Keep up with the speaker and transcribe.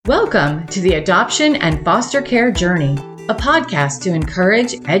Welcome to the Adoption and Foster Care Journey, a podcast to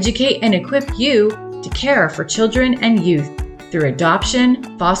encourage, educate, and equip you to care for children and youth through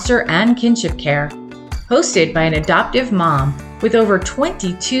adoption, foster, and kinship care. Hosted by an adoptive mom with over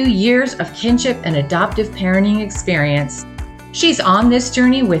 22 years of kinship and adoptive parenting experience. She's on this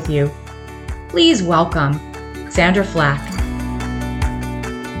journey with you. Please welcome Sandra Flack.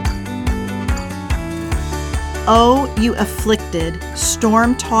 O you afflicted,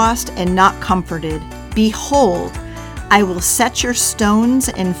 storm-tossed and not comforted, behold, I will set your stones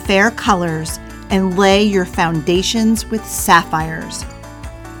in fair colors and lay your foundations with sapphires.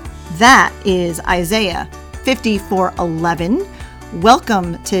 That is Isaiah 54:11.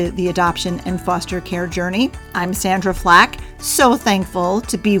 Welcome to the Adoption and Foster Care Journey. I'm Sandra Flack, so thankful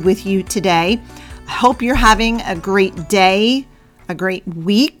to be with you today. I hope you're having a great day, a great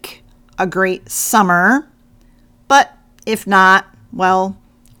week, a great summer. But if not, well,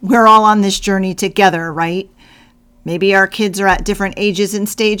 we're all on this journey together, right? Maybe our kids are at different ages and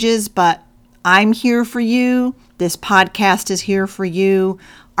stages, but I'm here for you. This podcast is here for you.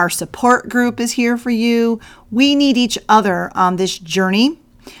 Our support group is here for you. We need each other on this journey.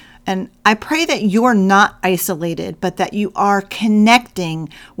 And I pray that you're not isolated, but that you are connecting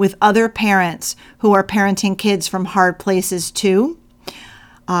with other parents who are parenting kids from hard places too.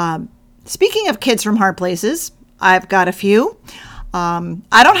 Speaking of kids from hard places, I've got a few.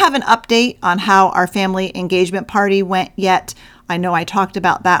 I don't have an update on how our family engagement party went yet. I know I talked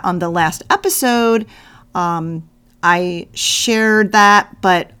about that on the last episode. I shared that,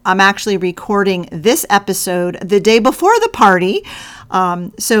 but I'm actually recording this episode the day before the party.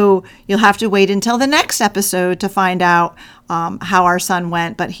 So you'll have to wait until the next episode to find out how our son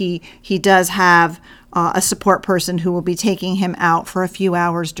went. But he does have a support person who will be taking him out for a few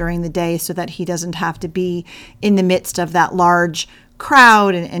hours during the day so that he doesn't have to be in the midst of that large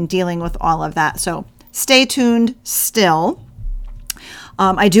crowd and dealing with all of that. So stay tuned still.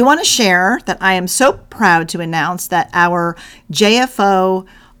 I do want to share that I am so proud to announce that our JFO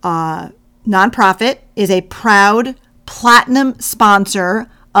nonprofit is a proud platinum sponsor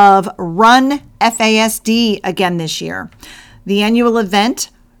of Run FASD again this year. The annual event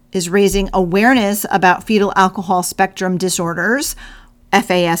is raising awareness about fetal alcohol spectrum disorders,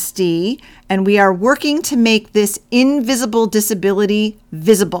 FASD, and we are working to make this invisible disability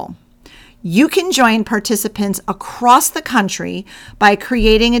visible. You can join participants across the country by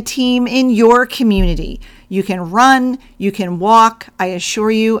creating a team in your community. You can run, you can walk. I assure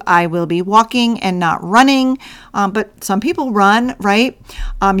you, I will be walking and not running, but some people run, right?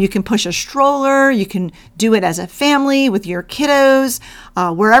 You can push a stroller, you can do it as a family with your kiddos,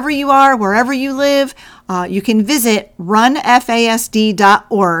 wherever you are, wherever you live. You can visit runfasd.org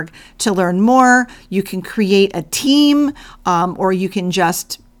to learn more. You can create a team, or you can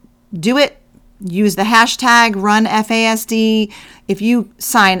just do it. Use the hashtag RunFASD. If you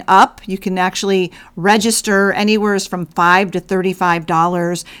sign up, you can actually register anywhere from $5 to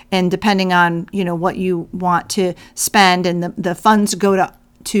 $35, and depending on what you want to spend, and the funds go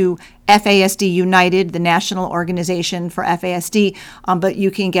to FASD United, the national organization for FASD. But you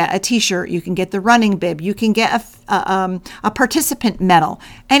can get a T-shirt, you can get the running bib, you can get a participant medal,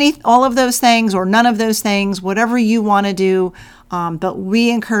 all of those things, or none of those things, whatever you want to do. But we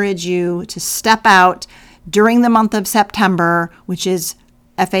encourage you to step out during the month of September, which is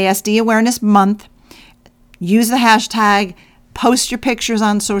FASD Awareness Month. Use the hashtag, post your pictures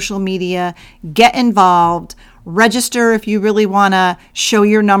on social media, get involved, register if you really want to show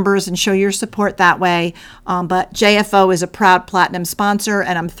your numbers and show your support that way. But JFO is a proud platinum sponsor,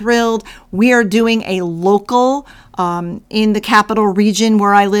 and I'm thrilled. We are doing a local in the capital region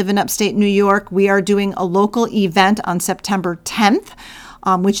where I live in upstate New York. We are doing a local event on September 10th,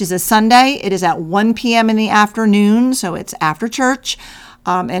 which is a Sunday. It is at 1 p.m. in the afternoon, so it's after church.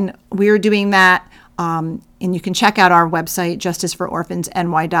 And we are doing that. And you can check out our website,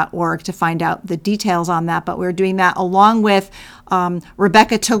 justicefororphansny.org, to find out the details on that. But we're doing that along with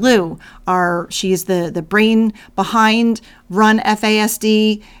Rebecca Toulouse. She's the brain behind Run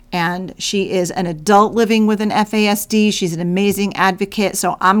FASD, and she is an adult living with an FASD. She's an amazing advocate.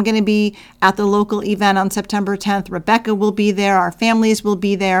 So I'm going to be at the local event on September 10th. Rebecca will be there. Our families will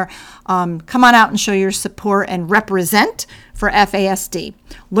be there. Come on out and show your support and represent for FASD.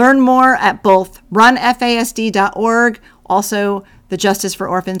 Learn more at both runfasd.org, also the Justice for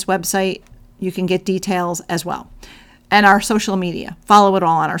Orphans website. You can get details as well. And our social media. Follow it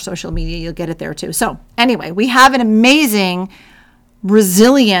all on our social media. You'll get it there too. So anyway, we have an amazing,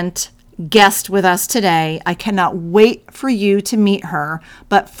 resilient guest with us today. I cannot wait for you to meet her.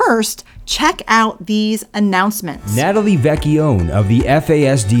 But first, check out these announcements. Natalie Vecchione of the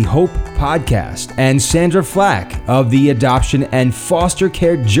FASD Hope podcast and Sandra Flack of the Adoption and Foster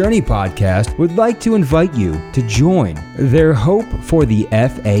Care Journey podcast would like to invite you to join their Hope for the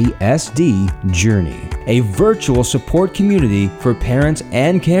FASD Journey, a virtual support community for parents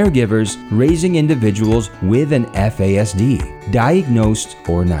and caregivers raising individuals with an FASD, diagnosed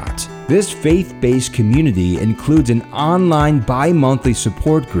or not. This faith-based community includes an online bi-monthly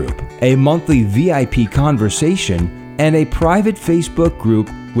support group, a monthly VIP conversation, and a private Facebook group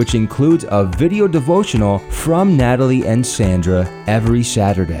which includes a video devotional from Natalie and Sandra every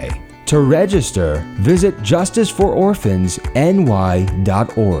Saturday. To register, visit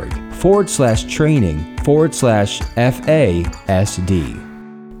justiceforoorphans.ny.org/training/FASD.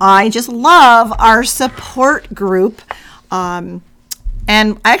 I just love our support group.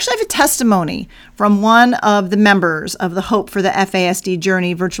 And I actually have a testimony from one of the members of the Hope for the FASD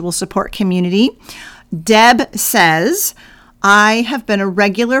Journey virtual support community. Deb says, I have been a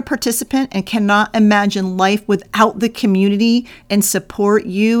regular participant and cannot imagine life without the community and support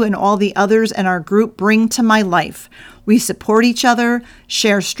you and all the others in our group bring to my life. We support each other,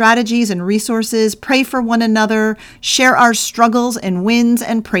 share strategies and resources, pray for one another, share our struggles and wins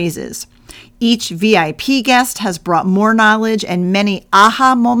and praises. Each VIP guest has brought more knowledge and many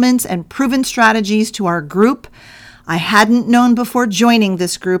aha moments and proven strategies to our group. I hadn't known before joining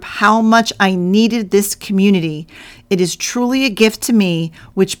this group how much I needed this community. It is truly a gift to me,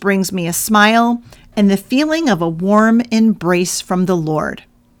 which brings me a smile and the feeling of a warm embrace from the Lord.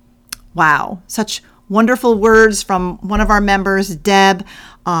 Wow, such wonderful words from one of our members, Deb,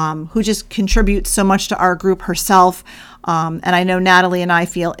 who just contributes so much to our group herself. And I know Natalie and I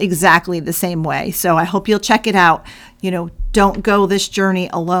feel exactly the same way. So I hope you'll check it out. Don't go this journey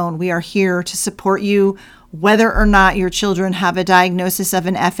alone. We are here to support you, whether or not your children have a diagnosis of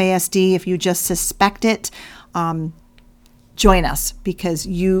an FASD. If you just suspect it, join us because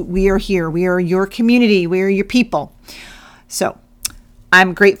we are here. We are your community. We are your people. So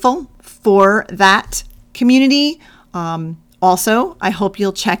I'm grateful for that community. Also, I hope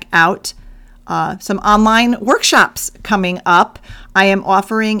you'll check out some online workshops coming up. I am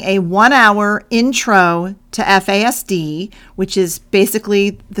offering a 1-hour intro to FASD, which is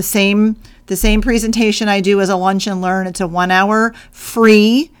basically the same presentation I do as a lunch and learn. It's a 1-hour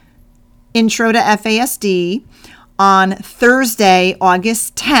free intro to FASD on Thursday,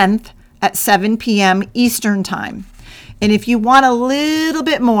 August 10th at 7 p.m. Eastern Time. And if you want a little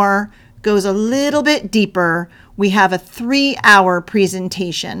bit more, goes a little bit deeper, we have a 3-hour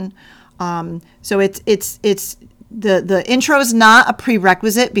presentation. So it's the intro is not a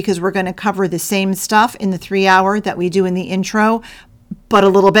prerequisite because we're going to cover the same stuff in the 3-hour that we do in the intro, but a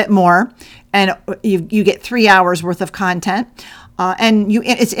little bit more. And you get 3 hours worth of content. And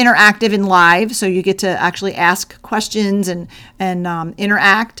it's interactive and live, so you get to actually ask questions and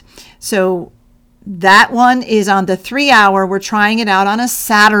interact. So that one is on the 3-hour. We're trying it out on a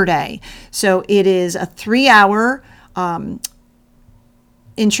Saturday. So it is a 3-hour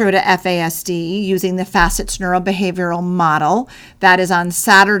intro to FASD using the Facets Neurobehavioral Model. That is on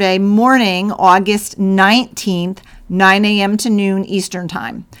Saturday morning, August 19th, 9 a.m. to noon Eastern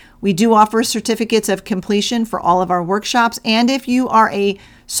Time. We do offer certificates of completion for all of our workshops. And if you are a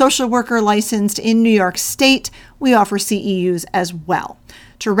social worker licensed in New York State, we offer CEUs as well.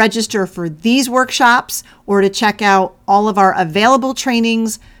 To register for these workshops or to check out all of our available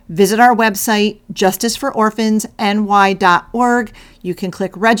trainings, visit our website, justiceforoorphansny.org. You can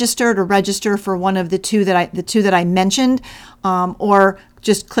click register to register for one of the two that I mentioned, or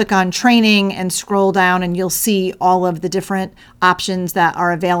just click on training and scroll down and you'll see all of the different options that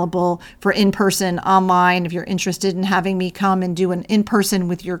are available for in-person, online. If you're interested in having me come and do an in-person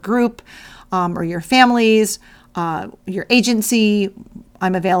with your group or your families, your agency,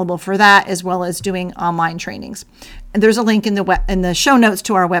 I'm available for that, as well as doing online trainings. And there's a link in the show notes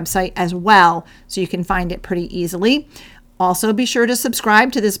to our website as well, so you can find it pretty easily. Also, be sure to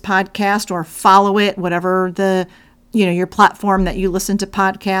subscribe to this podcast or follow it, whatever your platform that you listen to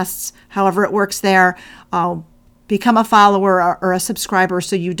podcasts, however it works there. Become a follower or a subscriber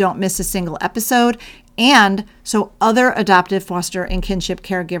so you don't miss a single episode, and so other adoptive, foster, and kinship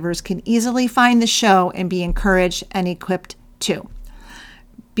caregivers can easily find the show and be encouraged and equipped too.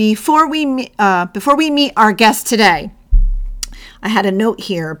 Before we meet our guest today, I had a note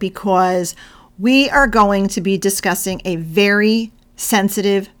here because we are going to be discussing a very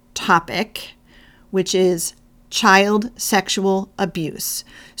sensitive topic, which is child sexual abuse.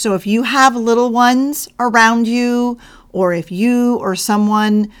 So if you have little ones around you, or if you or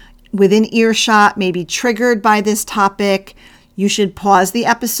someone within earshot may be triggered by this topic, you should pause the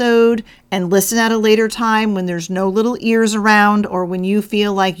episode and listen at a later time when there's no little ears around, or when you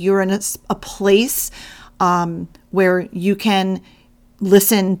feel like you're in a place where you can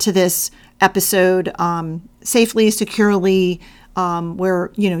listen to this episode safely, securely,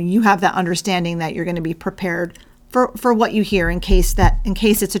 where you have that understanding that you're going to be prepared for what you hear in case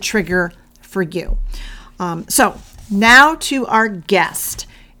it's a trigger for you. So now to our guest.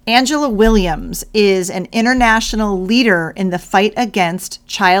 Angela Williams is an international leader in the fight against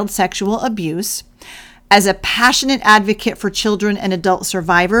child sexual abuse. As a passionate advocate for children and adult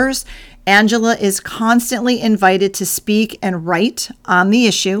survivors, Angela is constantly invited to speak and write on the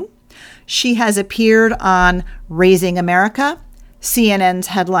issue. She has appeared on Raising America, CNN's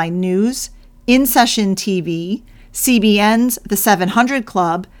Headline News, In Session TV, CBN's The 700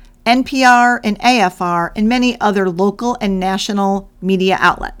 Club, NPR and AFR, and many other local and national media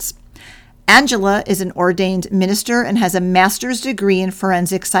outlets. Angela is an ordained minister and has a master's degree in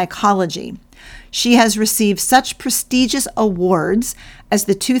forensic psychology. She has received such prestigious awards as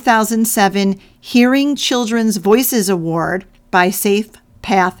the 2007 Hearing Children's Voices Award by Safe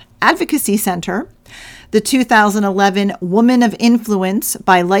Path Advocacy Center, the 2011 Woman of Influence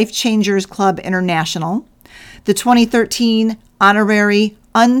by Life Changers Club International, the 2013 Honorary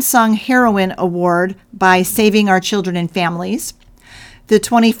Unsung Heroine Award by Saving Our Children and Families, the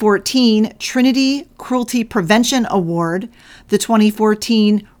 2014 Trinity Cruelty Prevention Award, the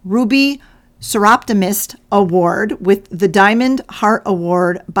 2014 Ruby Seroptimist Award with the Diamond Heart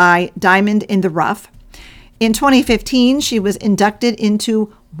Award by Diamond in the Rough. In 2015, she was inducted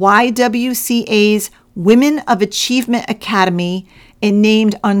into YWCA's Women of Achievement Academy and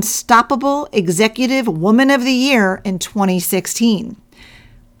named Unstoppable Executive Woman of the Year in 2016.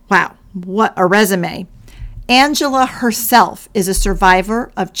 Wow, what a resume. Angela herself is a survivor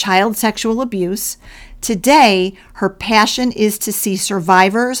of child sexual abuse. Today, her passion is to see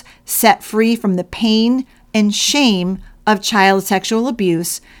survivors set free from the pain and shame of child sexual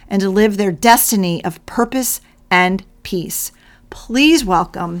abuse and to live their destiny of purpose and peace. Please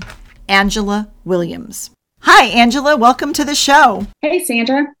welcome Angela Williams. Hi, Angela. Welcome to the show. Hey,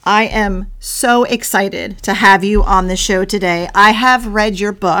 Sandra. I am so excited to have you on the show today. I have read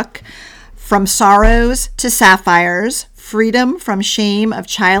your book, From Sorrows to Sapphires, Freedom from Shame of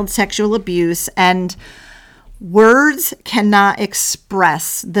Child Sexual Abuse, and words cannot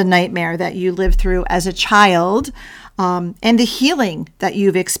express the nightmare that you lived through as a child, and the healing that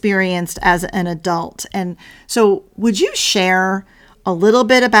you've experienced as an adult. And so would you share a little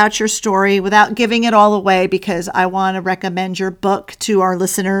bit about your story without giving it all away, because I want to recommend your book to our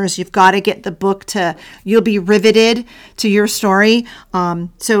listeners. You've got to get the book you'll be riveted to your story.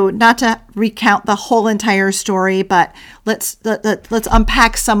 So not to recount the whole entire story, but let's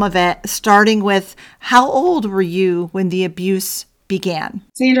unpack some of it, starting with how old were you when the abuse began?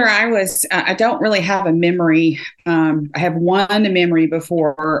 Sandra, I don't really have a memory. I have one memory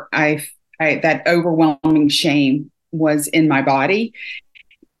before that overwhelming shame was in my body.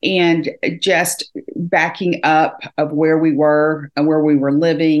 And just backing up of where we were and where we were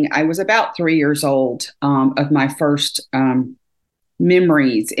living, I was about 3 years old of my first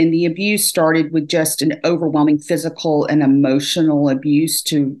memories. And the abuse started with just an overwhelming physical and emotional abuse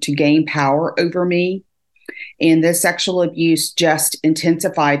to gain power over me. And the sexual abuse just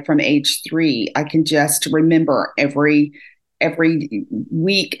intensified from age 3. I can just remember every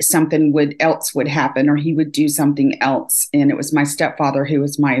week something else would happen, or he would do something else. And it was my stepfather who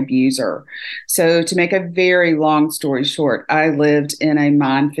was my abuser. So to make a very long story short, I lived in a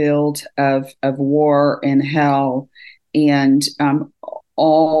minefield of war and hell and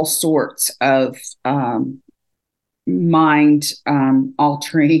all sorts of mind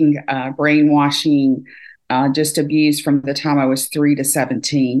altering, brainwashing, just abuse from the time I was 3 to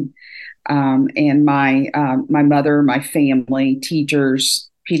 17. And my mother, my family, teachers,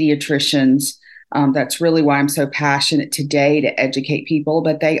 pediatricians. That's really why I'm so passionate today to educate people,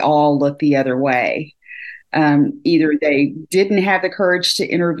 but they all look the other way. Either they didn't have the courage to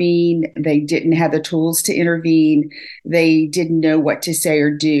intervene, they didn't have the tools to intervene, they didn't know what to say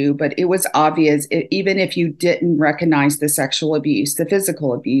or do, but it was obvious, even if you didn't recognize the sexual abuse, the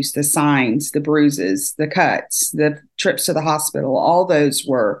physical abuse, the signs, the bruises, the cuts, the trips to the hospital, all those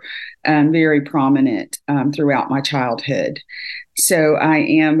were very prominent throughout my childhood. So I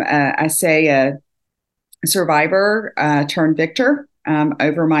am, a survivor turned victor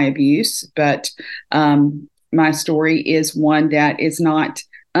over my abuse, but my story is one that is not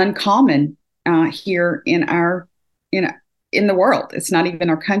uncommon here in the world. It's not even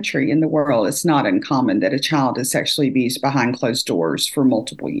our country, in the world. It's not uncommon that a child is sexually abused behind closed doors for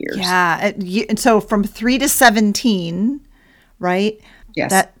multiple years. Yeah. And so from 3 to 17, right?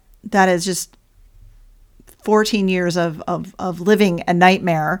 Yes. That is just 14 years of living a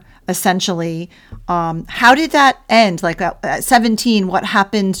nightmare, essentially. How did that end? Like at 17, what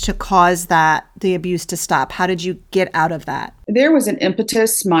happened to cause the abuse to stop? How did you get out of that? There was an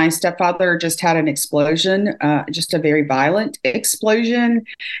impetus. My stepfather just had an explosion, just a very violent explosion.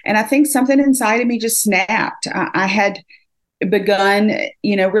 And I think something inside of me just snapped. I had begun,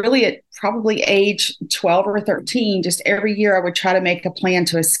 really at probably age 12 or 13, just every year I would try to make a plan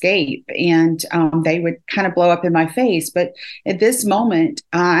to escape, and they would kind of blow up in my face. But at this moment,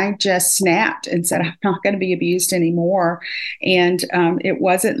 I just snapped and said, I'm not going to be abused anymore. And it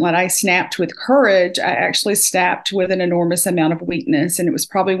wasn't that I snapped with courage. I actually snapped with an enormous amount of weakness. And it was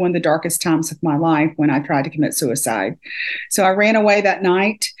probably one of the darkest times of my life when I tried to commit suicide. So I ran away that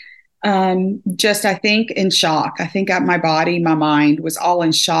night. Just, I think, in shock. I think my body, my mind was all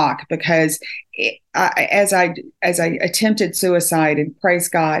in shock because as I attempted suicide, and praise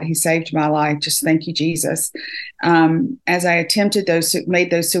God, He saved my life. Just thank you, Jesus. As I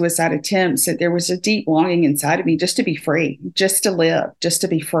made those suicide attempts, that there was a deep longing inside of me just to be free, just to live, just to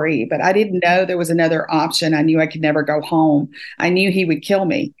be free. But I didn't know there was another option. I knew I could never go home. I knew He would kill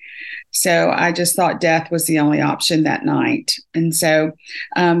me. So I just thought death was the only option that night. And so,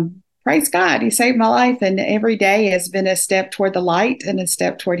 praise God, He saved my life. And every day has been a step toward the light and a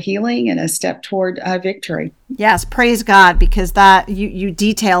step toward healing and a step toward victory. Yes, praise God, because that you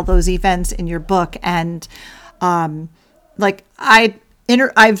detail those events in your book. And I've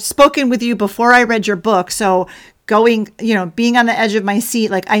spoken with you before I read your book. So being on the edge of my seat,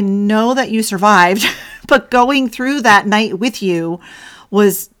 like I know that you survived, but going through that night with you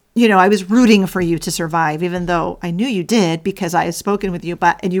was, I was rooting for you to survive, even though I knew you did because I had spoken with you,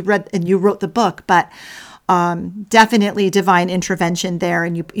 and you wrote the book, but definitely divine intervention there.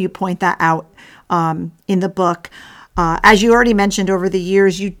 And you point that out in the book. As you already mentioned, over the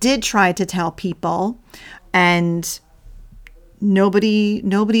years, you did try to tell people, and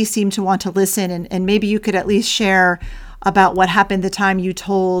nobody seemed to want to listen. And maybe you could at least share about what happened the time you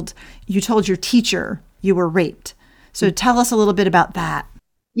told your teacher you were raped. So tell us a little bit about that.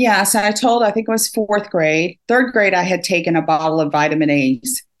 Yeah, so I think it was fourth grade. Third grade, I had taken a bottle of vitamin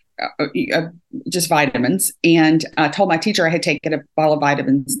A's, just vitamins, and told my teacher I had taken a bottle of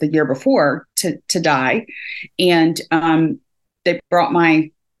vitamins the year before to die. And they brought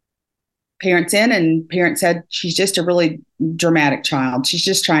my parents in, and parents said, she's just a really dramatic child. She's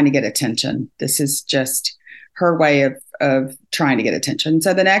just trying to get attention. This is just her way of trying to get attention.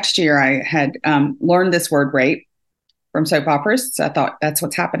 So the next year I had learned this word rape from soap operas. So I thought, that's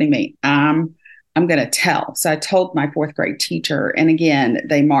what's happening to me. I'm going to tell. So I told my fourth grade teacher, and again,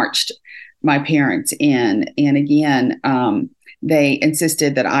 they marched my parents in. And again, they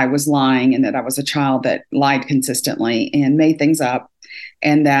insisted that I was lying and that I was a child that lied consistently and made things up,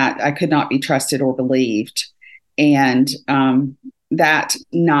 and that I could not be trusted or believed. And that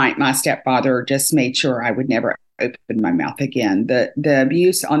night, my stepfather just made sure I would never open my mouth again. The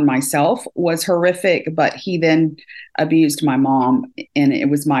abuse on myself was horrific, but he then abused my mom, and it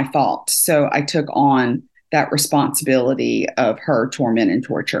was my fault. So I took on that responsibility of her torment and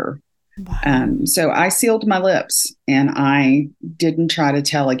torture. Wow. So I sealed my lips, and I didn't try to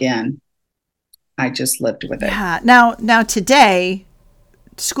tell again. I just lived with it. Yeah. Now today,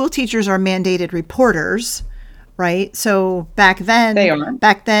 school teachers are mandated reporters, right? So back then,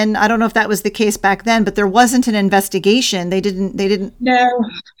 I don't know if that was the case back then, but there wasn't an investigation. They didn't. No.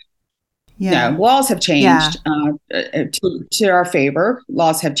 Yeah. No, laws have changed to our favor.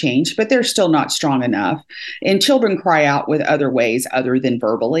 Laws have changed, but they're still not strong enough. And children cry out with other ways other than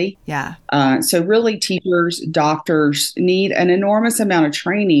verbally. Yeah. So really, teachers, doctors need an enormous amount of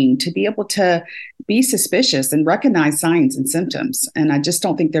training to be able to be suspicious and recognize signs and symptoms. And I just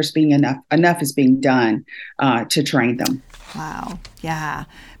don't think there's being enough is being done to train them. Wow. Yeah.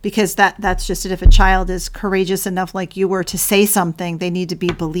 Because that's just it. If a child is courageous enough, like you were, to say something, they need to be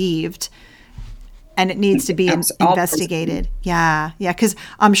believed. And it needs to be investigated. Yeah. Yeah. Because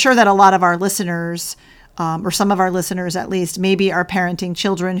I'm sure that a lot of our listeners, or some of our listeners at least, maybe are parenting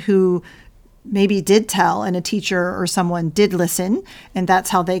children who maybe did tell, and a teacher or someone did listen, and that's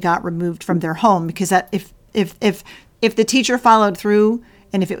how they got removed from their home. Because that if the teacher followed through,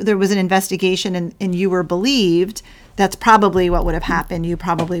 and if there was an investigation and you were believed, that's probably what would have happened. You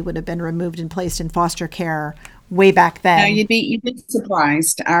probably would have been removed and placed in foster care way back then. No, you'd be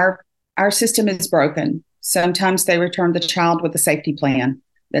surprised. Our system is broken. Sometimes they return the child with a safety plan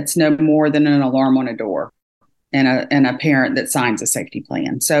that's no more than an alarm on a door, and a parent that signs a safety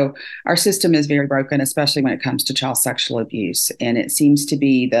plan. So our system is very broken, especially when it comes to child sexual abuse. And it seems to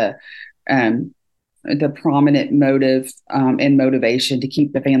be the the prominent motive and motivation to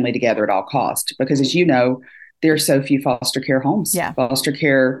keep the family together at all costs. Because as you know, there are so few foster care homes. Yeah. Foster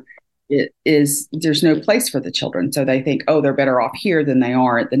care there's no place for the children. So they think, oh, they're better off here than they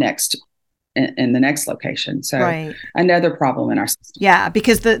are at the next in the next location. So right. Another problem in our system. Yeah,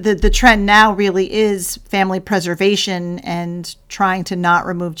 because the trend now really is family preservation and trying to not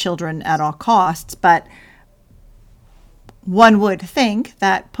remove children at all costs. But one would think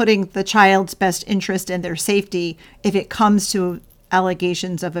that putting the child's best interest and their safety, if it comes to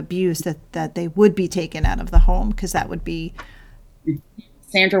allegations of abuse, that they would be taken out of the home, because that would be...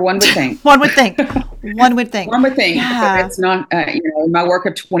 Sandra, one would think. One would think. One would think. One would think. Yeah. It's not, in my work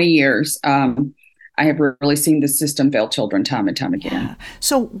of 20 years, I have really seen the system fail children time and time again. Yeah.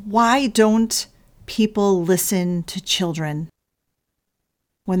 So why don't people listen to children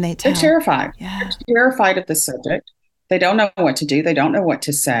when they tell? They're terrified. Yeah. They're terrified of the subject. They don't know what to do. They don't know what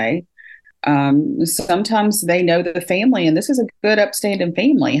to say. Sometimes they know the family, and this is a good upstanding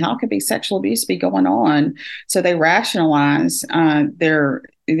family. How could sexual abuse be going on? So they rationalize their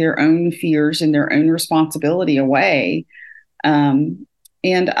own fears and their own responsibility away. And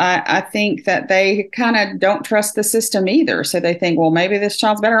I think that they kind of don't trust the system either. So they think, well, maybe this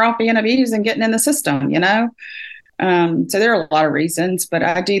child's better off being abused than getting in the system, So there are a lot of reasons, but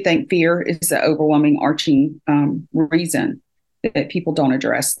I do think fear is the overwhelming arching reason that people don't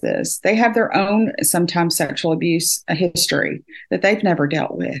address this. They have their own sometimes sexual abuse history that they've never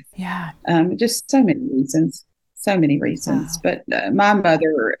dealt with. Yeah. Just so many reasons. Wow. But my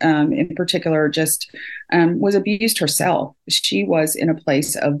mother in particular just was abused herself. She was in a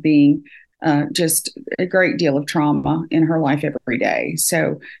place of being just a great deal of trauma in her life every day.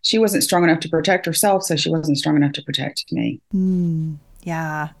 So she wasn't strong enough to protect herself, so she wasn't strong enough to protect me.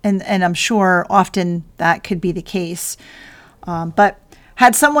 Yeah. And I'm sure often that could be the case. But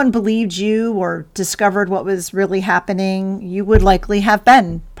had someone believed you or discovered what was really happening, you would likely have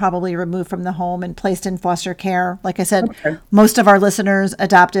been probably removed from the home and placed in foster care. Like I said, Most of our listeners,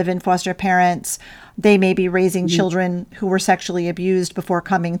 adoptive and foster parents, they may be raising children who were sexually abused before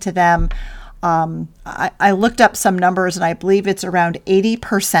coming to them. I looked up some numbers, and I believe it's around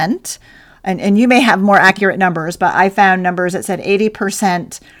 80%. And you may have more accurate numbers, but I found numbers that said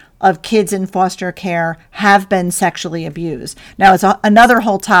 80% of kids in foster care have been sexually abused. Now, it's another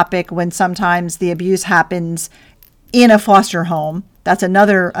whole topic when sometimes the abuse happens in a foster home. That's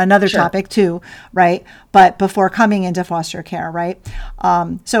another topic too, right? But before coming into foster care, right?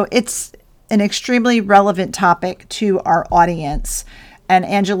 So it's an extremely relevant topic to our audience. And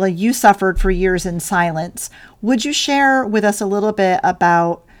Angela, you suffered for years in silence. Would you share with us a little bit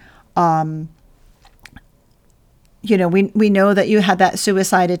about we know that you had that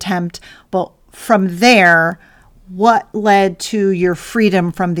suicide attempt, but from there, what led to your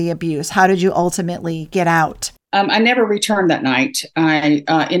freedom from the abuse? How did you ultimately get out? I never returned that night. I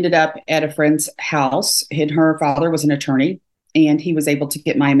ended up at a friend's house. Her father was an attorney, and he was able to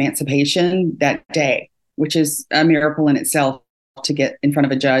get my emancipation that day, which is a miracle in itself, to get in front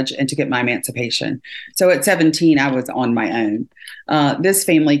of a judge and to get my emancipation. So at 17, I was on my own. This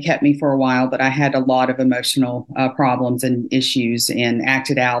family kept me for a while, but I had a lot of emotional problems and issues and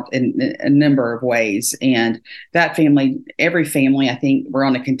acted out in a number of ways. And that family, every family, I think we're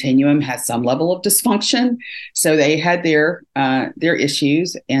on a continuum, has some level of dysfunction. So they had their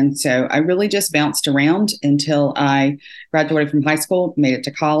issues. And so I really just bounced around until I graduated from high school, made it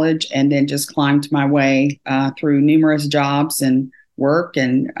to college, and then just climbed my way through numerous jobs and work,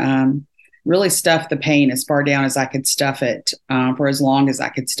 and really stuffed the pain as far down as I could stuff it for as long as I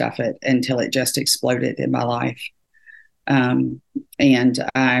could stuff it until it just exploded in my life. And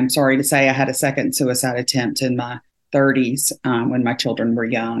I'm sorry to say I had a second suicide attempt in my 30s when my children were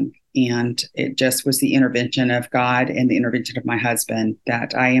young. And it just was the intervention of God and the intervention of my husband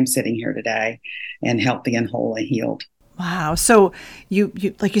that I am sitting here today and healthy and whole and healed. Wow. So you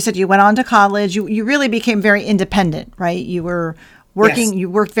like you said, you went on to college. You really became very independent, right? You were working, yes. You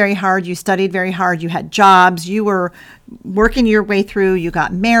worked very hard. You studied very hard. You had jobs. You were working your way through. You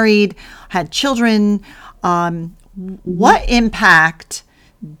got married, had children. What impact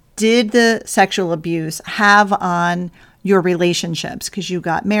did the sexual abuse have on your relationships? Because you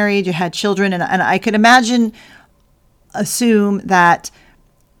got married, you had children, and I could assume that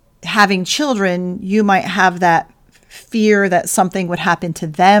having children, you might have that fear that something would happen to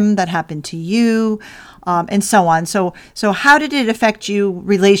them that happened to you, and so on. So how did it affect you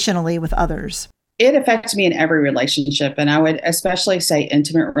relationally with others? It affects me in every relationship, and I would especially say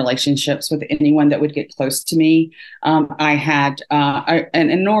intimate relationships with anyone that would get close to me. I had an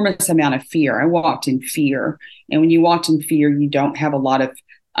enormous amount of fear. I walked in fear, and when you walked in fear, you don't have a lot of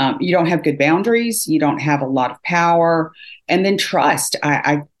You don't have good boundaries. You don't have a lot of power. And then trust.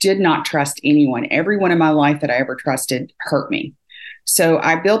 I did not trust anyone. Everyone in my life that I ever trusted hurt me. So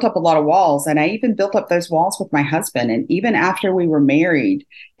I built up a lot of walls, and I even built up those walls with my husband. And even after we were married,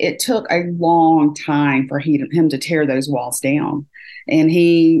 it took a long time for him to tear those walls down. And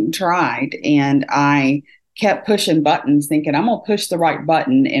he tried, and I kept pushing buttons thinking I'm going to push the right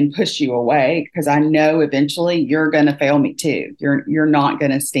button and push you away because I know eventually you're going to fail me too. You're not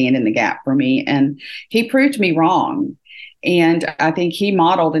going to stand in the gap for me. And he proved me wrong. And I think he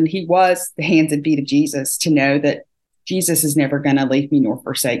modeled, and he was the hands and feet of Jesus to know that Jesus is never going to leave me nor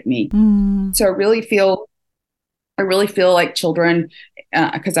forsake me. So I really feel like children,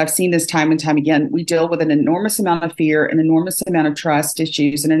 because I've seen this time and time again, we deal with an enormous amount of fear, an enormous amount of trust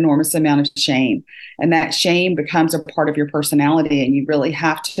issues, an enormous amount of shame. And that shame becomes a part of your personality. And you really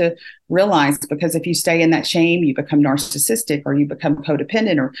have to realize, because if you stay in that shame, you become narcissistic or you become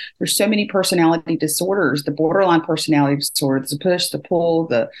codependent, or there's so many personality disorders, the borderline personality disorder, the push, the pull,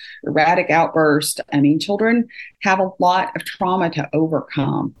 the erratic outburst. I mean, children have a lot of trauma to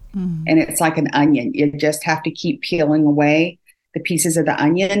overcome. And it's like an onion. You just have to keep peeling away the pieces of the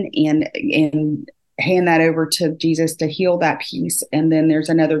onion and hand that over to Jesus to heal that piece. And then there's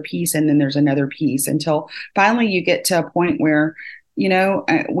another piece, and then there's another piece, until finally you get to a point where,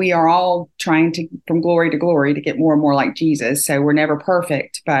 we are all trying to, from glory to glory, to get more and more like Jesus. So we're never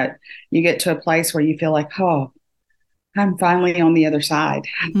perfect, but you get to a place where you feel like, oh, I'm finally on the other side.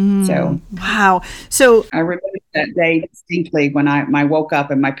 So wow. So I remember that day distinctly when I woke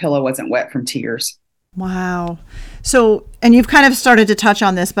up and my pillow wasn't wet from tears. wow. So, and you've kind of started to touch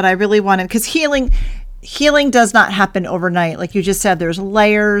on this, but I really wanted, because healing does not happen overnight. Like you just said, there's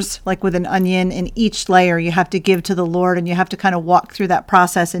layers, like with an onion, and each layer you have to give to the Lord, and you have to kind of walk through that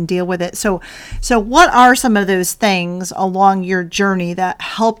process and deal with it. So what are some of those things along your journey that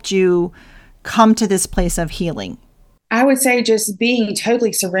helped you come to this place of healing? I would say just being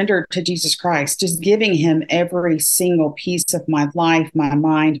totally surrendered to Jesus Christ, just giving him every single piece of my life, my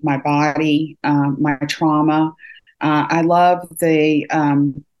mind, my body, my trauma. I love the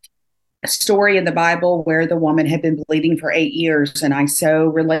story in the Bible where the woman had been bleeding for 8 years, and I so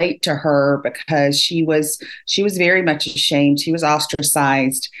relate to her because she was very much ashamed. She was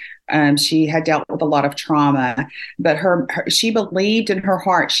ostracized. She had dealt with a lot of trauma, but she believed in her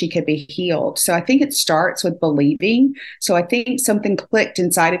heart she could be healed. So I think it starts with believing. So I think something clicked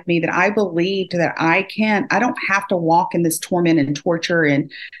inside of me that I believed that I don't have to walk in this torment and torture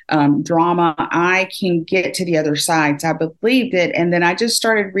and drama. I can get to the other side. So I believed it. And then I just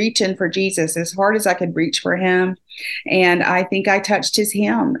started reaching for Jesus as hard as I could reach for him. And I think I touched his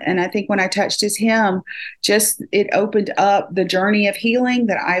hem. And I think when I touched his hem, just it opened up the journey of healing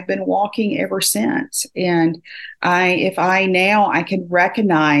that I've been walking ever since. And if I can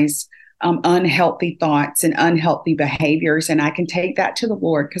recognize unhealthy thoughts and unhealthy behaviors, and I can take that to the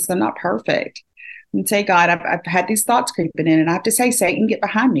Lord because I'm not perfect, and say, God, I've had these thoughts creeping in, and I have to say, Satan, get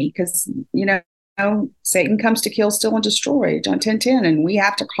behind me, because Satan comes to kill, steal, and destroy, John 10:10, and we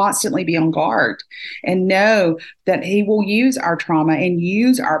have to constantly be on guard and know that he will use our trauma and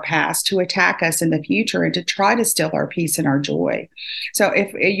use our past to attack us in the future and to try to steal our peace and our joy. So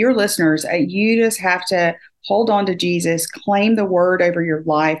if your listeners, you just have to hold on to Jesus, claim the word over your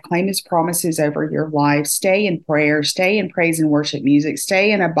life, claim his promises over your life, stay in prayer, stay in praise and worship music,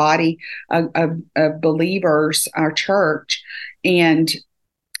 stay in a body of believers, our church, and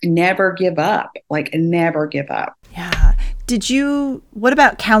never give up, never give up. Yeah. What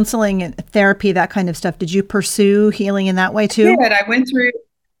about counseling and therapy, that kind of stuff? Did you pursue healing in that way too? Yeah,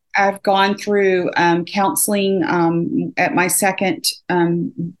 I've gone through counseling at my second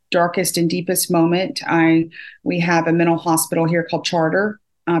darkest and deepest moment. We have a mental hospital here called Charter,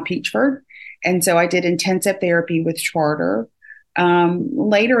 Peachford. And so I did intensive therapy with Charter.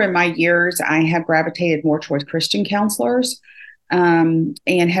 Later in my years, I have gravitated more towards Christian counselors. And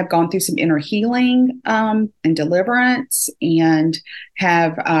have gone through some inner healing and deliverance, and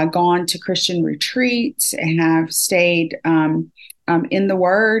have gone to Christian retreats and have stayed in the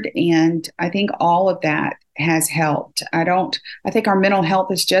Word. And I think all of that has helped. I think our mental health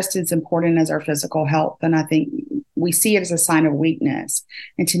is just as important as our physical health. And I think we see it as a sign of weakness.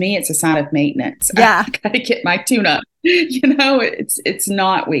 And to me, it's a sign of maintenance. Yeah. I got to get my tune up. It's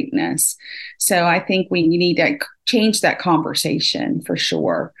not weakness. So I think we need to change that conversation for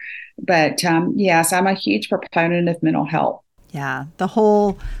sure. But yes, I'm a huge proponent of mental health. Yeah. The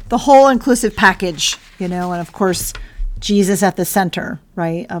whole inclusive package, and of course, Jesus at the center,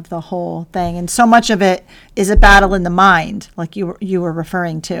 right, of the whole thing. And so much of it is a battle in the mind, like you were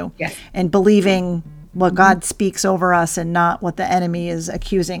referring to. Yes. And believing what God speaks over us and not what the enemy is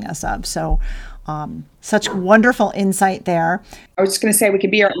accusing us of. So such wonderful insight there. I was just going to say we can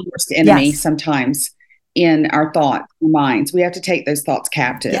be our own worst enemy Yes. sometimes in our thoughts, minds. We have to take those thoughts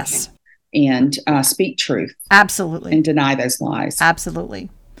captive. Yes. And speak truth. Absolutely. And deny those lies. Absolutely.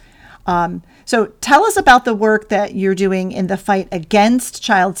 So tell us about the work that you're doing in the fight against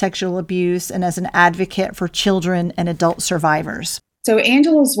child sexual abuse and as an advocate for children and adult survivors. So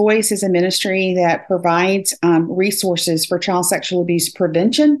Angela's Voice is a ministry that provides resources for child sexual abuse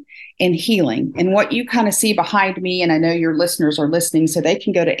prevention and healing. And what you kind of see behind me, and I know your listeners are listening, so they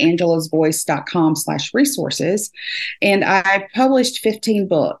can go to angelasvoice.com/resources. And I published 15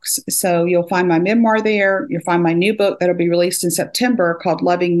 books. So you'll find my memoir there. You'll find my new book that'll be released in September called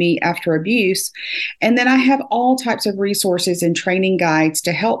Loving Me After Abuse. And then I have all types of resources and training guides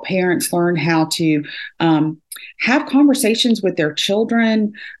to help parents learn how to have conversations with their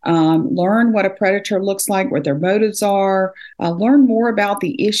children, learn what a predator looks like, what their motives are, learn more about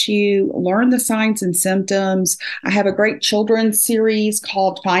the issue, learn the signs and symptoms. I have a great children's series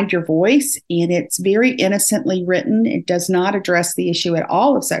called Find Your Voice, and it's very innocently written. It does not address the issue at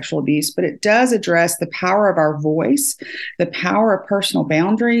all of sexual abuse, but it does address the power of our voice, the power of personal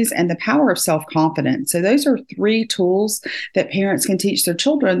boundaries, and the power of self-confidence. So those are 3 tools that parents can teach their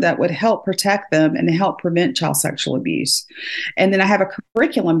children that would help protect them and help prevent child sexual abuse. And then I have a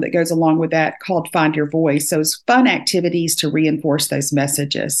curriculum that goes along with that called Find Your Voice. So it's fun activities to reinforce those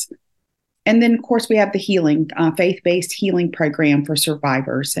messages. And then, of course, we have the healing, faith-based healing program for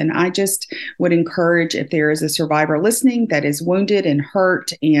survivors. And I just would encourage, if there is a survivor listening that is wounded and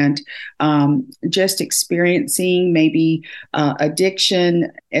hurt and just experiencing maybe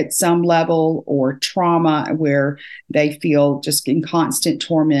addiction at some level or trauma where they feel just in constant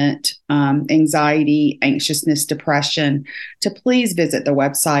torment, anxiety, anxiousness, depression, to please visit the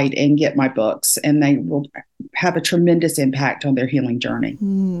website and get my books. And they will have a tremendous impact on their healing journey.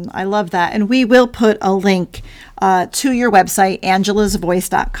 I love that. And we will put a link to your website,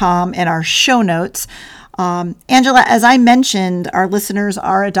 angelasvoice.com, in our show notes. Angela, as I mentioned, our listeners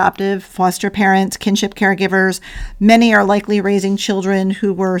are adoptive, foster parents, kinship caregivers. Many are likely raising children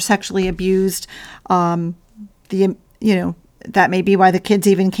who were sexually abused. That may be why the kids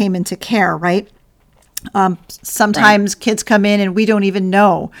even came into care, right? Sometimes kids come in and we don't even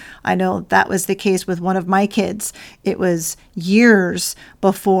know. I know that was the case with one of my kids. It was years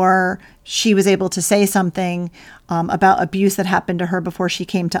before she was able to say something about abuse that happened to her before she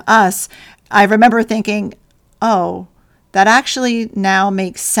came to us. I remember thinking, oh, that actually now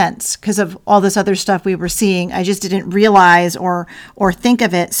makes sense because of all this other stuff we were seeing. I just didn't realize or think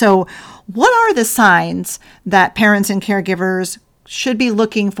of it. So what are the signs that parents and caregivers should be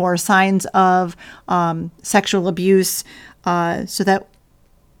looking for, signs of sexual abuse, so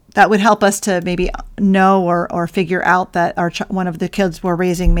that would help us to maybe know or figure out that one of the kids we're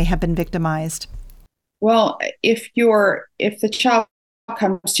raising may have been victimized? Well, if the child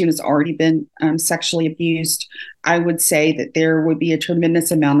comes to you and has already been sexually abused, I would say that there would be a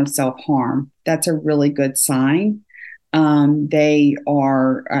tremendous amount of self-harm. That's a really good sign. They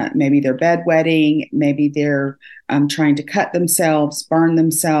are maybe they're bedwetting, maybe they're trying to cut themselves, burn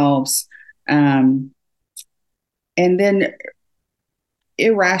themselves, and then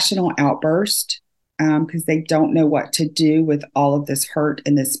irrational outburst because they don't know what to do with all of this hurt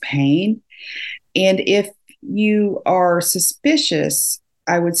and this pain. And if you are suspicious,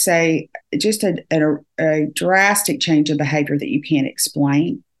 I would say just a drastic change of behavior that you can't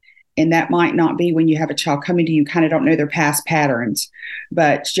explain. And that might not be when you have a child coming to you, kind of don't know their past patterns,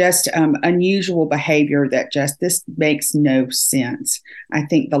 but just unusual behavior that this makes no sense. I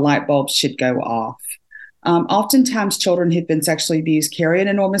think the light bulbs should go off. Oftentimes children who've been sexually abused carry an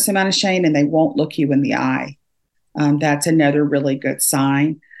enormous amount of shame and they won't look you in the eye. That's another really good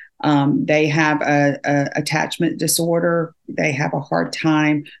sign. They have a attachment disorder. They have a hard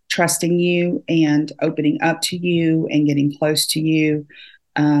time trusting you and opening up to you and getting close to you.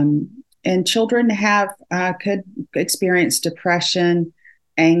 And children could experience depression,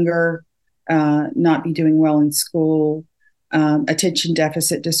 anger, not be doing well in school, attention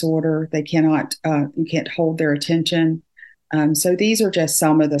deficit disorder. They you can't hold their attention. So these are just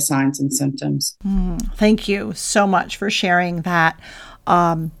some of the signs and symptoms. Thank you so much for sharing that.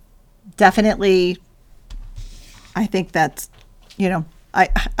 Definitely, I think that's,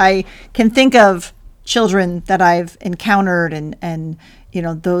 I can think of children that I've encountered and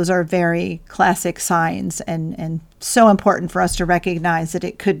those are very classic signs and so important for us to recognize that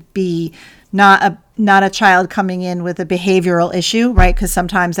it could be not a child coming in with a behavioral issue, right? Because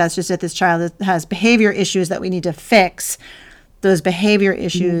sometimes that's just it. This child has behavior issues that we need to fix, those behavior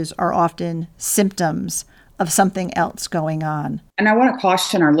issues are often symptoms of something else going on. And I want to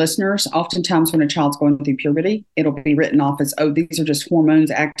caution our listeners, oftentimes when a child's going through puberty, it'll be written off as, oh, these are just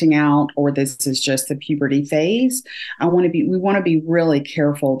hormones acting out, or this is just the puberty phase. We want to be really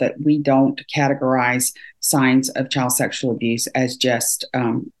careful that we don't categorize signs of child sexual abuse as just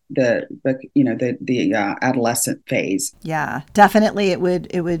the adolescent phase. Yeah, definitely. It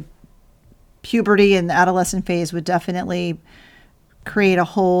would puberty and the adolescent phase would definitely create a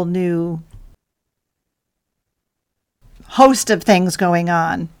whole new host of things going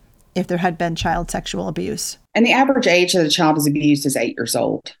on if there had been child sexual abuse. And the average age that a child is abused is 8 years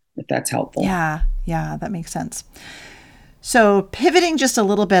old, if that's helpful. Yeah, that makes sense. So pivoting just a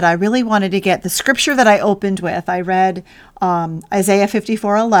little bit, I really wanted to get the scripture that I opened with. I read Isaiah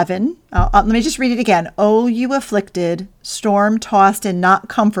 54:11. Let me just read it again. "O you afflicted, storm-tossed and not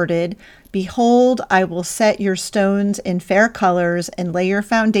comforted, behold, I will set your stones in fair colors and lay your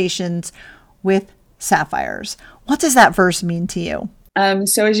foundations with sapphires." What does that verse mean to you?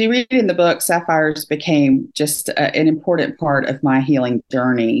 So as you read in the book, Sapphires became just an important part of my healing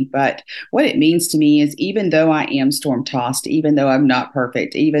journey. But what it means to me is, even though I am storm-tossed, even though I'm not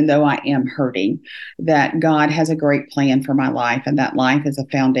perfect, even though I am hurting, that God has a great plan for my life, and that life is a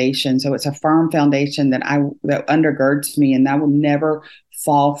foundation. So it's a firm foundation that undergirds me, and I will never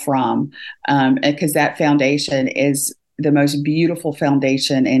fall from, because that foundation is the most beautiful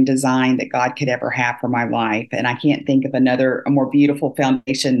foundation and design that God could ever have for my life. And I can't think of a more beautiful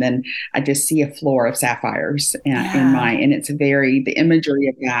foundation than I just see a floor of sapphires in mine. And the imagery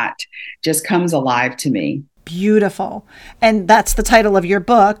of that just comes alive to me. Beautiful. And that's the title of your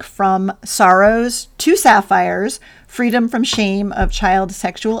book, From Sorrows to Sapphires, Freedom from Shame of Child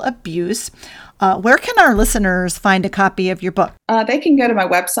Sexual Abuse. Where can our listeners find a copy of your book? They can go to my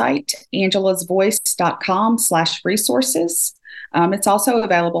website, angelasvoice.com/resources. It's also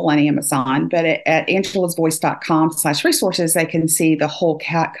available on Amazon, but at angelasvoice.com/resources, they can see the whole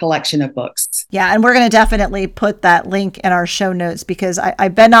collection of books. Yeah, and we're going to definitely put that link in our show notes, because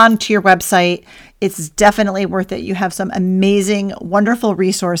I've been on to your website. It's definitely worth it. You have some amazing, wonderful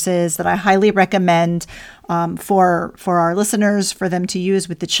resources that I highly recommend for our listeners, for them to use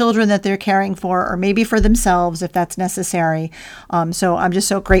with the children that they're caring for, or maybe for themselves if that's necessary. So I'm just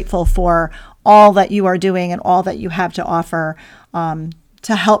so grateful for all that you are doing and all that you have to offer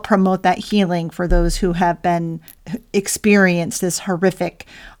to help promote that healing for those who have experienced this horrific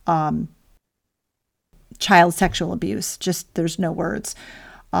child sexual abuse. Just, there's no words.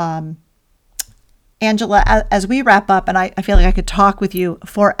 Angela, as we wrap up, and I feel like I could talk with you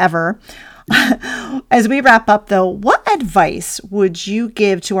forever. As we wrap up, though, what advice would you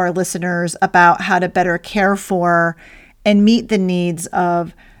give to our listeners about how to better care for and meet the needs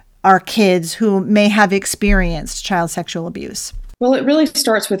of our kids who may have experienced child sexual abuse? Well, it really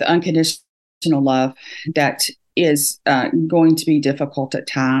starts with unconditional love. That is going to be difficult at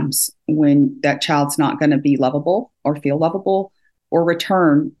times when that child's not going to be lovable or feel lovable or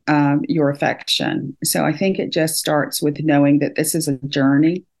return your affection. So I think it just starts with knowing that this is a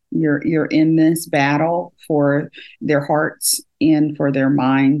journey. You're in this battle for their hearts and for their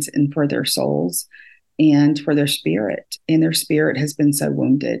minds and for their souls and for their spirit. And their spirit has been so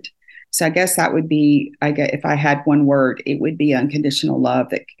wounded. So I guess that would be, if I had one word, it would be unconditional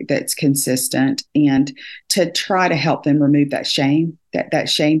love that's consistent, and to try to help them remove that shame, that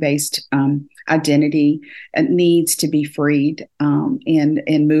shame-based identity. It needs to be freed and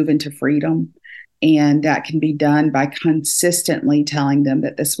move into freedom. And that can be done by consistently telling them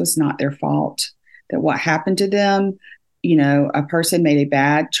that this was not their fault, that what happened to them, a person made a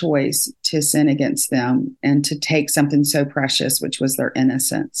bad choice to sin against them and to take something so precious, which was their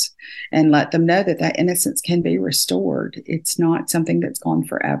innocence, and let them know that innocence can be restored. It's not something that's gone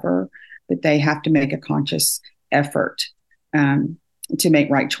forever, but they have to make a conscious effort to make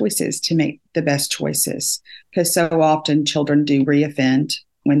right choices, to make the best choices. Because so often children do reoffend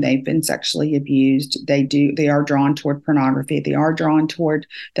when they've been sexually abused. They are drawn toward pornography. They are drawn toward,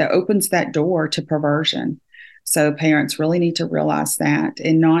 that opens that door to perversion. So parents really need to realize that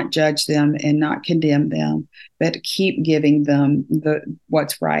and not judge them and not condemn them, but keep giving them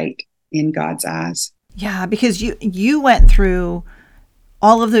what's right in God's eyes. Yeah, because you went through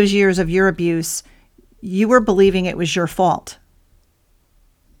all of those years of your abuse. You were believing it was your fault.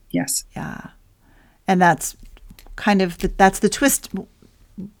 Yes. Yeah. And that's kind of that's the twist.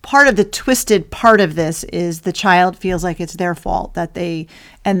 Part of the twisted part of this is the child feels like it's their fault,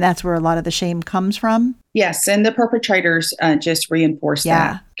 and that's where a lot of the shame comes from. Yes. And the perpetrators just reinforce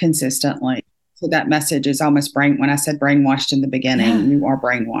that consistently. So that message is almost when I said brainwashed in the beginning, you are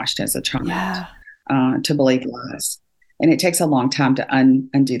brainwashed as a child to believe lies. And it takes a long time to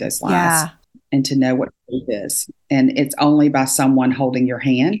undo those lies Yeah. and to know what truth is. And it's only by someone holding your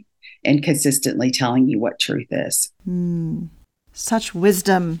hand and consistently telling you what truth is. Such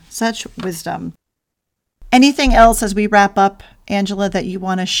wisdom, such wisdom. Anything else as we wrap up, Angela, that you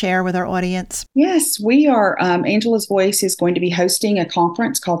want to share with our audience? Yes, we are. Angela's Voice is going to be hosting a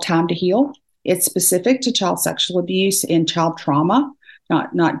conference called Time to Heal. It's specific to child sexual abuse and child trauma,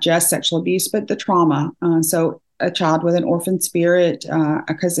 not just sexual abuse, but the trauma. So a child with an orphan spirit,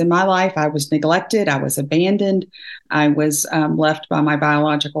 because in my life, I was neglected, I was abandoned, I was left by my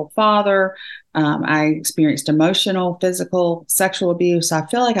biological father. I experienced emotional, physical, sexual abuse. I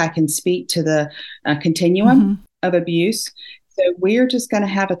feel like I can speak to the continuum of abuse. So we're just going to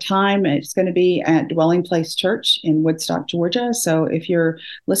have a time. It's going to be at Dwelling Place Church in Woodstock, Georgia. So if your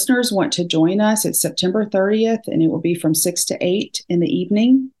listeners want to join us, it's September 30th, and it will be from 6 to 8 in the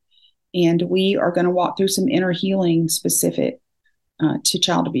evening. And we are going to walk through some inner healing specific to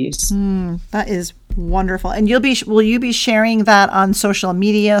child abuse. That is wonderful. And will you be sharing that on social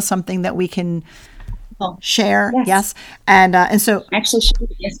media, something that we can share? Yes. And so actually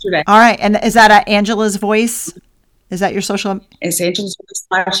shared it yesterday. All right. And is that at Angela's Voice? Is that your social? It's Angela's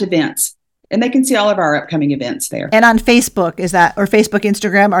Voice / events. And they can see all of our upcoming events there. And on Facebook, is that, or Facebook,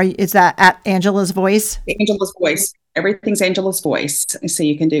 Instagram, is that at Angela's Voice? Angela's Voice. Everything's Angela's Voice. So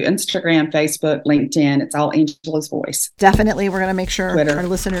you can do Instagram, Facebook, LinkedIn. It's all Angela's Voice. Definitely. We're going to make sure Twitter. Our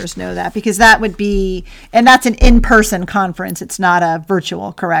listeners know that, because that would be, and that's an in-person conference. It's not a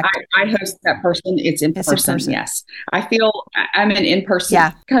virtual, correct? I host that person. It's in person. Yes. I feel I'm an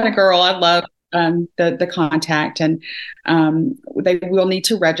in-person kind of girl. I love the contact, and they will need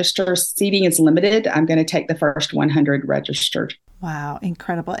to register. Seating is limited. I'm going to take the first 100 registered. Wow.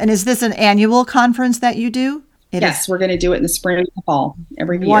 Incredible. And is this an annual conference that you do? Yes, we're going to do it in the spring and the fall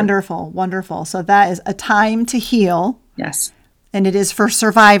every year. Wonderful. So that is a time to heal. Yes. And it is for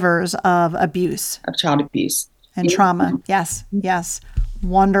survivors of abuse. Of child abuse. And trauma. Yes.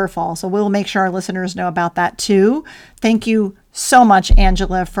 Wonderful. So we'll make sure our listeners know about that too. Thank you so much,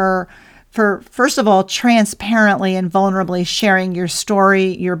 Angela, for first of all, transparently and vulnerably sharing your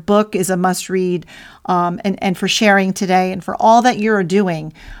story. Your book is a must read, and for sharing today and for all that you're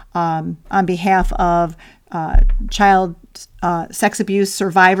doing on behalf of child sex abuse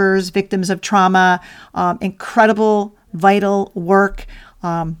survivors, victims of trauma. Incredible, vital work.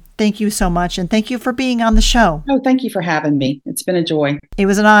 Thank you so much. And thank you for being on the show. Oh, thank you for having me. It's been a joy. It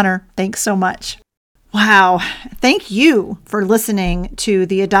was an honor. Thanks so much. Wow. Thank you for listening to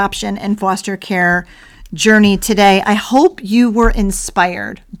the adoption and foster care journey today. I hope you were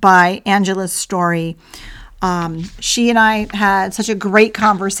inspired by Angela's story. She and I had such a great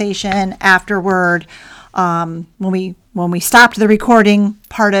conversation afterward. When we stopped the recording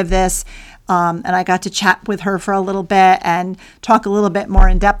part of this, and I got to chat with her for a little bit and talk a little bit more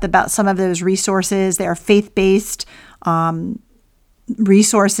in depth about some of those resources. They are faith-based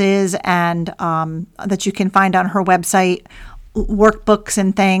resources, and that you can find on her website, workbooks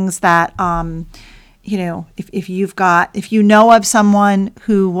and things that if you know of someone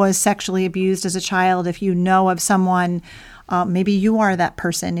who was sexually abused as a child, if you know of someone, maybe you are that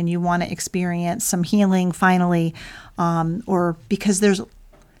person and you want to experience some healing finally, or because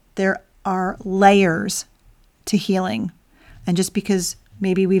there are layers to healing, and just because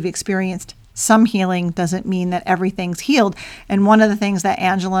maybe we've experienced some healing doesn't mean that everything's healed. And one of the things that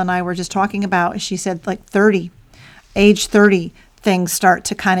Angela and I were just talking about is she said, like age 30, things start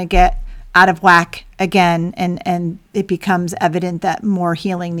to kind of get out of whack again, and it becomes evident that more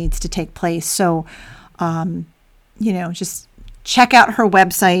healing needs to take place. So, just check out her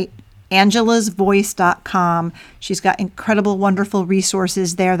website, angelasvoice.com. She's got incredible, wonderful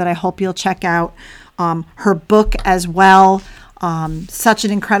resources there that I hope you'll check out. Her book as well. Such an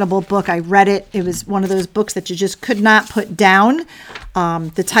incredible book. I read it. It was one of those books that you just could not put down.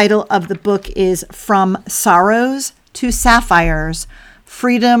 The title of the book is From Sorrows to Sapphires,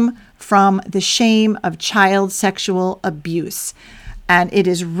 Freedom from the Shame of Child Sexual Abuse. And it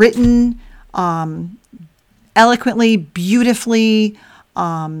is written eloquently, beautifully,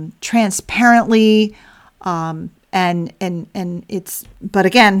 transparently, and it's, but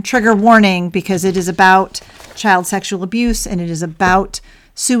again, trigger warning, because it is about child sexual abuse and it is about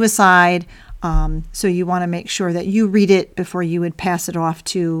suicide. So you want to make sure that you read it before you would pass it off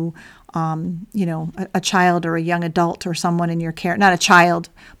to, a child or a young adult or someone in your care. Not a child,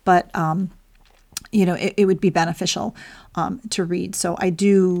 but, it would be beneficial to read. So I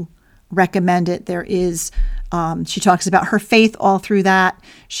do recommend it. There is, she talks about her faith all through that.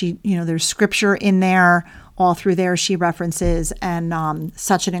 There's scripture in there. All through there she references, and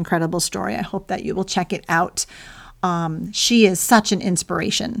such an incredible story. I hope that you will check it out. She is such an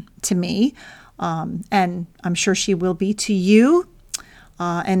inspiration to me, and I'm sure she will be to you.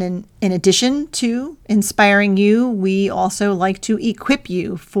 And in addition to inspiring you, we also like to equip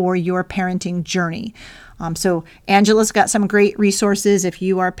you for your parenting journey. So Angela's got some great resources if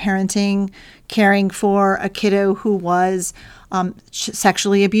you are parenting, caring for a kiddo who was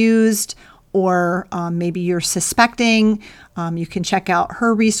sexually abused, or maybe you're suspecting. You can check out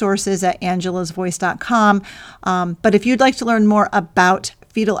her resources at angelasvoice.com. But if you'd like to learn more about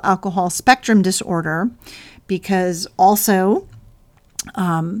fetal alcohol spectrum disorder, because also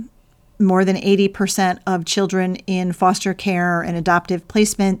more than 80% of children in foster care and adoptive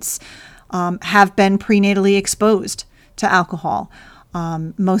placements have been prenatally exposed to alcohol.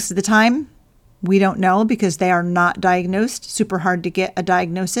 Most of the time, we don't know because they are not diagnosed. Super hard to get a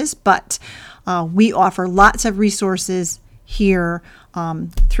diagnosis, but we offer lots of resources here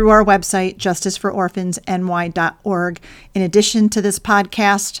through our website, justicefororphansny.org. In addition to this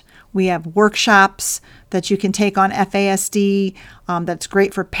podcast, we have workshops that you can take on FASD that's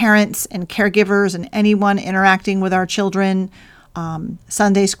great for parents and caregivers and anyone interacting with our children,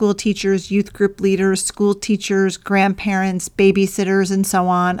 Sunday school teachers, youth group leaders, school teachers, grandparents, babysitters, and so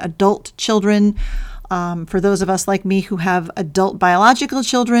on, adult children. For those of us like me who have adult biological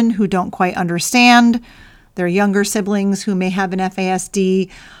children who don't quite understand their younger siblings who may have an FASD,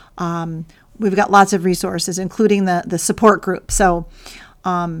 we've got lots of resources, including the support group. So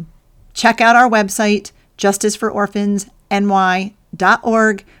check out our website,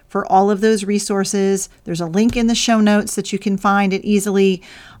 justicefororphansny.org, for all of those resources. There's a link in the show notes that you can find it easily.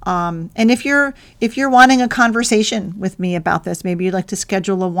 And if you're wanting a conversation with me about this, maybe you'd like to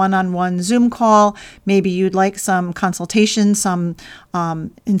schedule a one-on-one Zoom call, maybe you'd like some consultation, some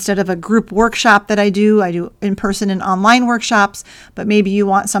instead of a group workshop that I do in-person and online workshops, but maybe you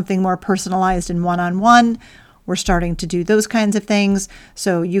want something more personalized and one-on-one. We're starting to do those kinds of things.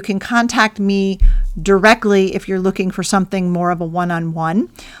 So you can contact me directly if you're looking for something more of a one-on-one.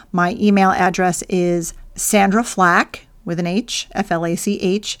 My email address is Sandra Flack, with an H,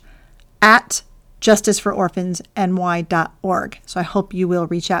 Flach, at justicefororphansny.org. So I hope you will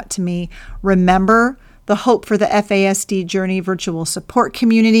reach out to me. Remember the Hope for the FASD Journey virtual support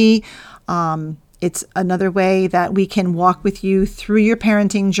community. It's another way that we can walk with you through your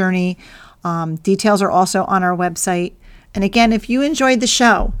parenting journey. Details are also on our website. And again, if you enjoyed the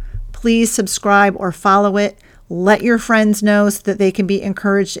show, please subscribe or follow it. Let your friends know so that they can be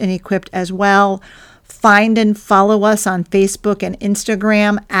encouraged and equipped as well. Find and follow us on Facebook and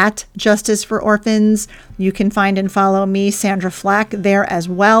Instagram at Justice for Orphans. You can find and follow me, Sandra Flack, there as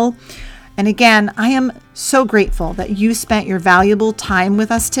well. And again, I am so grateful that you spent your valuable time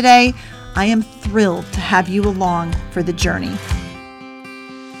with us today. I am thrilled to have you along for the journey.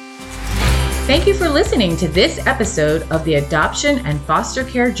 Thank you for listening to this episode of the Adoption and Foster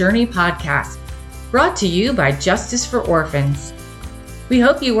Care Journey podcast, brought to you by Justice for Orphans. We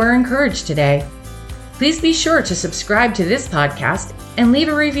hope you were encouraged today. Please be sure to subscribe to this podcast and leave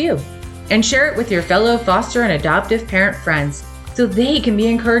a review, and share it with your fellow foster and adoptive parent friends so they can be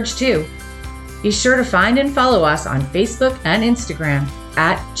encouraged too. Be sure to find and follow us on Facebook and Instagram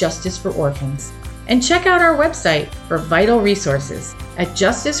at Justice for Orphans, and check out our website for vital resources at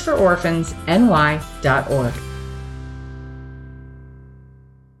justicefororphansny.org.